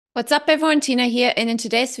What's up everyone, Tina here, and in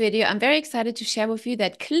today's video I'm very excited to share with you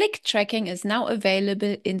that click tracking is now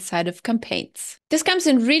available inside of campaigns. This comes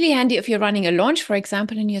in really handy if you're running a launch, for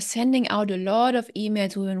example, and you're sending out a lot of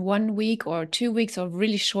emails within 1 week or 2 weeks or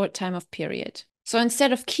really short time of period. So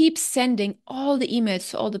instead of keep sending all the emails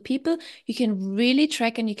to all the people, you can really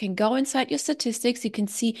track and you can go inside your statistics. You can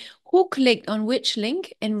see who clicked on which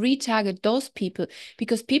link and retarget those people,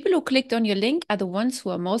 because people who clicked on your link are the ones who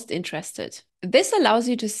are most interested. This allows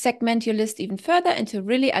you to segment your list even further and to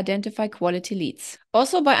really identify quality leads.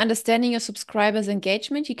 Also, by understanding your subscribers'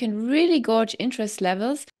 engagement, you can really gauge interest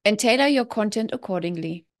levels and tailor your content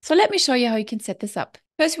accordingly. So let me show you how you can set this up.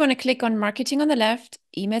 First, you want to click on marketing on the left,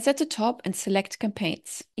 emails at the top, and select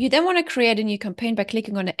campaigns. You then want to create a new campaign by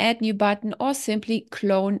clicking on the add new button or simply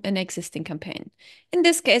clone an existing campaign. In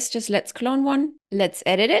this case, just let's clone one. Let's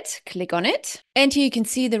edit it, click on it. And here you can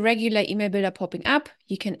see the regular email builder popping up.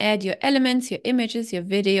 You can add your elements, your images, your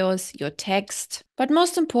videos, your text, but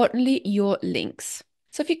most importantly, your links.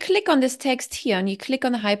 So if you click on this text here and you click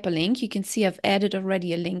on the hyperlink, you can see I've added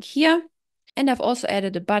already a link here. And I've also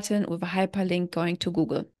added a button with a hyperlink going to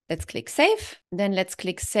Google. Let's click save. Then let's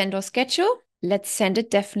click send or schedule. Let's send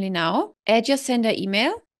it definitely now. Add your sender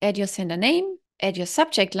email, add your sender name, add your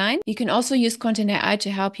subject line. You can also use Content AI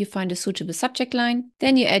to help you find a suitable subject line.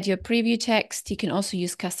 Then you add your preview text. You can also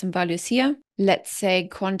use custom values here. Let's say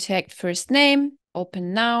contact first name,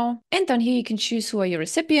 open now. And down here you can choose who are your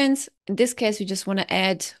recipients. In this case, we just want to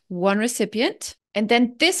add one recipient. And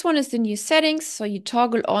then this one is the new settings. So you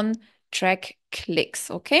toggle on track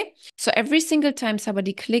clicks, okay? So every single time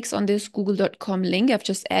somebody clicks on this google.com link I've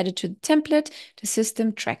just added to the template, the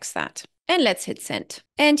system tracks that. And let's hit send.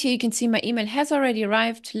 And here you can see my email has already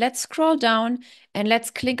arrived. Let's scroll down and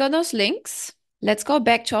let's click on those links. Let's go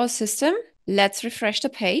back to our system. Let's refresh the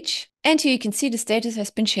page. And here you can see the status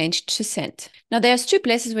has been changed to sent. Now there's two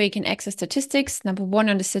places where you can access statistics. Number one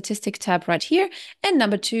on the statistics tab right here. And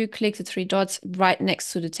number two, click the three dots right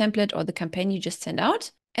next to the template or the campaign you just sent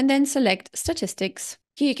out. And then select statistics.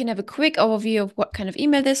 Here you can have a quick overview of what kind of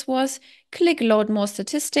email this was. Click load more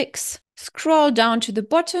statistics. Scroll down to the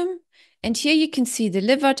bottom. And here you can see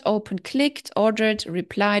delivered, opened, clicked, ordered,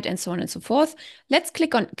 replied, and so on and so forth. Let's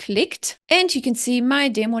click on clicked. And you can see my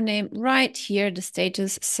demo name right here. The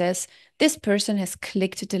status says this person has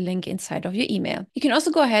clicked the link inside of your email. You can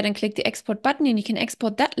also go ahead and click the export button and you can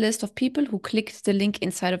export that list of people who clicked the link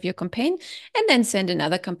inside of your campaign and then send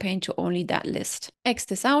another campaign to only that list. X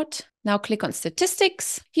this out. Now click on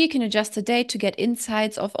statistics. Here you can adjust the date to get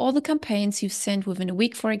insights of all the campaigns you've sent within a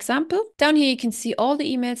week, for example. Down here you can see all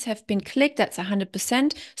the emails have been clicked. That's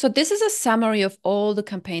 100%. So this is a summary of all the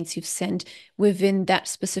campaigns you've sent within that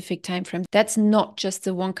specific time frame. That's not just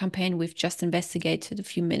the one campaign we've just investigated a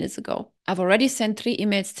few minutes ago. I've already sent 3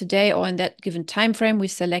 emails today or in that given time frame we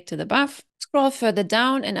selected above. Scroll further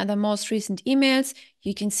down and other most recent emails,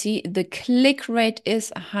 you can see the click rate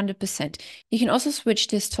is 100%. You can also switch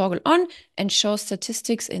this toggle on and show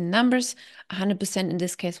statistics in numbers. 100% in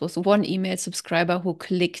this case was one email subscriber who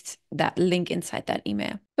clicked that link inside that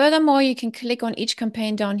email. Furthermore, you can click on each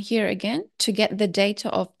campaign down here again to get the data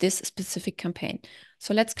of this specific campaign.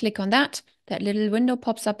 So let's click on that. That little window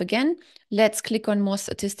pops up again. Let's click on more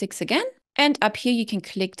statistics again. And up here, you can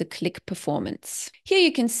click the click performance. Here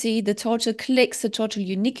you can see the total clicks, the total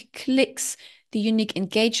unique clicks, the unique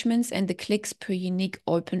engagements, and the clicks per unique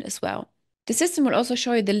open as well. The system will also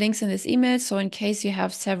show you the links in this email. So in case you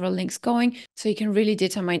have several links going, so you can really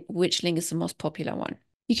determine which link is the most popular one.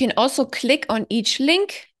 You can also click on each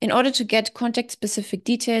link in order to get contact specific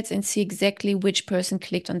details and see exactly which person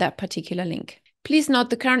clicked on that particular link. Please note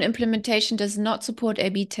the current implementation does not support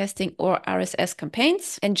A/B testing or RSS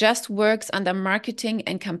campaigns and just works under marketing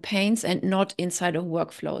and campaigns and not inside of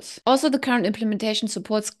workflows. Also, the current implementation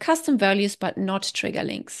supports custom values but not trigger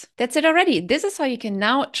links. That's it already. This is how you can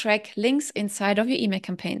now track links inside of your email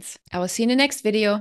campaigns. I will see you in the next video.